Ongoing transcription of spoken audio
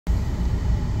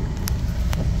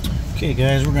Okay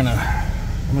guys, I'm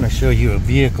gonna show you a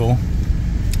vehicle,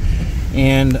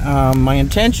 and my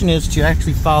intention is to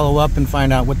actually follow up and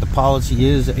find out what the policy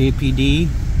is at APD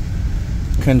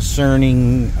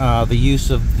concerning the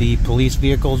use of the police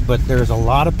vehicles. But there's a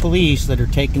lot of police that are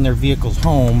taking their vehicles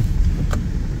home,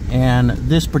 and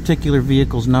this particular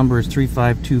vehicle's number is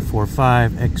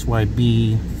 35245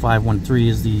 XYB 513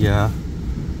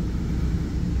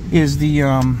 is the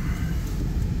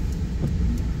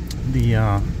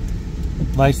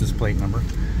license plate number.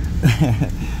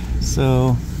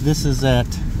 So this is at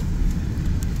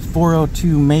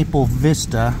 402 Maple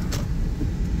Vista.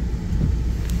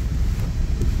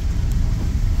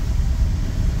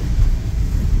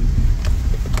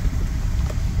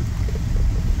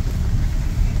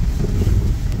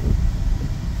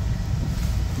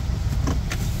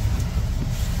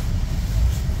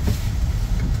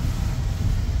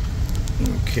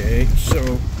 Okay,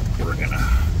 so we're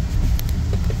gonna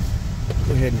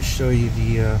go ahead and show you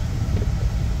the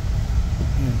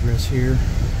address here.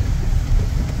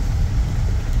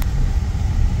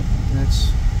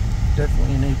 That's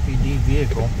definitely an APD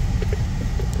vehicle.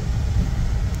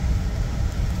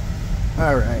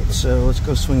 Alright, so let's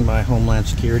go swing by Homeland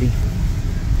Security.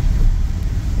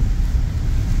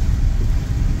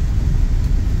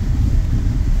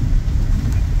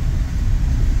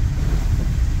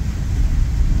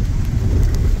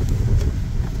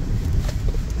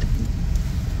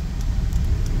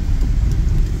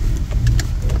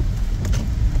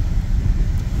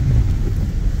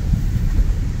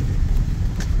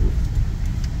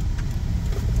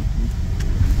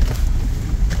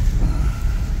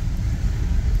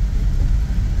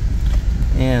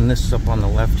 And this up on the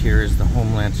left here is the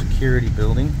Homeland Security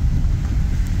building.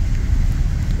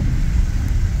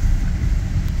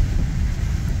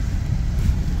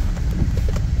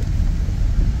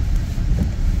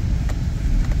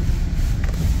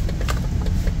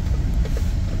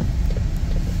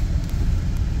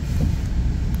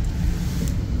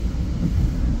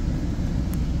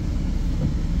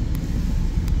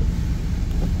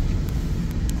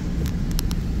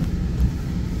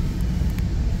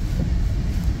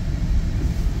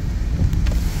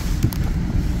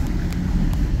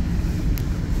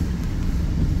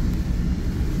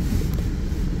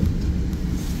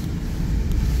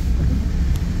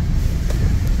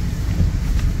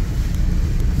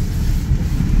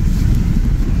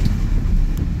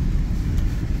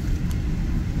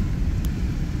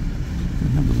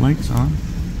 Lights on.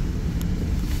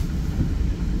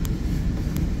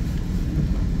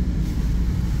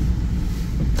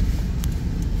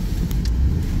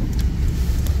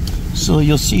 So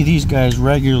you'll see these guys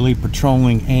regularly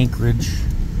patrolling Anchorage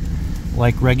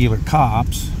like regular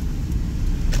cops,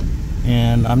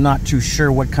 and I'm not too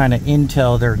sure what kind of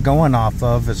intel they're going off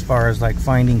of as far as like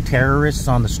finding terrorists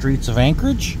on the streets of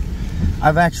Anchorage.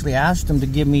 I've actually asked them to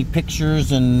give me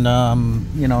pictures and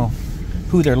you know,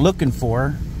 who they're looking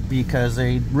for, because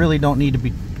they really don't need to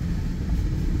be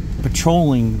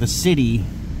patrolling the city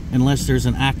unless there's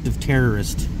an active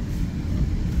terrorist.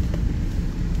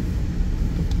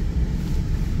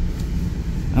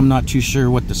 I'm not too sure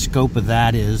what the scope of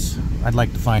that is. I'd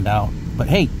like to find out. But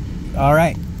hey, all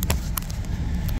right.